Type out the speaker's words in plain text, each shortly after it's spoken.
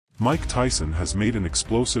Mike Tyson has made an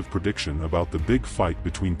explosive prediction about the big fight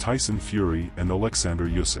between Tyson Fury and Oleksandr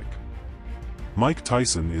Usyk. Mike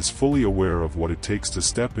Tyson is fully aware of what it takes to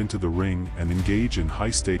step into the ring and engage in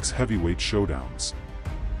high-stakes heavyweight showdowns.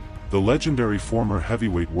 The legendary former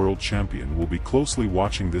heavyweight world champion will be closely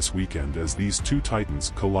watching this weekend as these two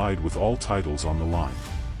titans collide with all titles on the line.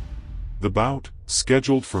 The bout,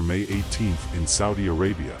 scheduled for May 18th in Saudi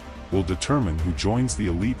Arabia, will determine who joins the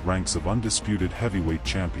elite ranks of undisputed heavyweight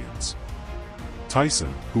champions.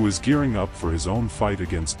 Tyson, who is gearing up for his own fight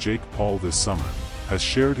against Jake Paul this summer, has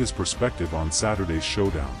shared his perspective on Saturday's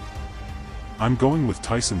showdown. "I'm going with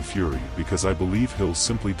Tyson Fury because I believe he'll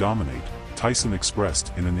simply dominate," Tyson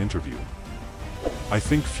expressed in an interview. "I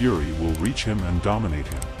think Fury will reach him and dominate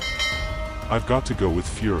him. I've got to go with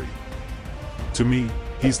Fury. To me,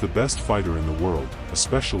 he's the best fighter in the world,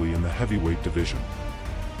 especially in the heavyweight division."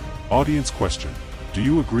 Audience question: do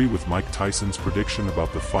you agree with Mike Tyson's prediction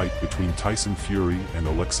about the fight between Tyson Fury and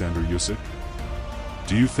Oleksandr Usyk?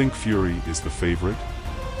 Do you think Fury is the favorite?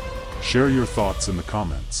 Share your thoughts in the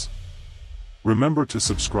comments. Remember to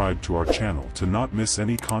subscribe to our channel to not miss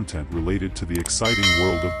any content related to the exciting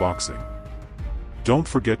world of boxing. Don't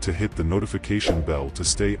forget to hit the notification bell to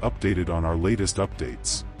stay updated on our latest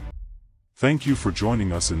updates. Thank you for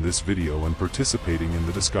joining us in this video and participating in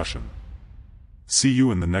the discussion. See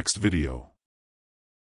you in the next video.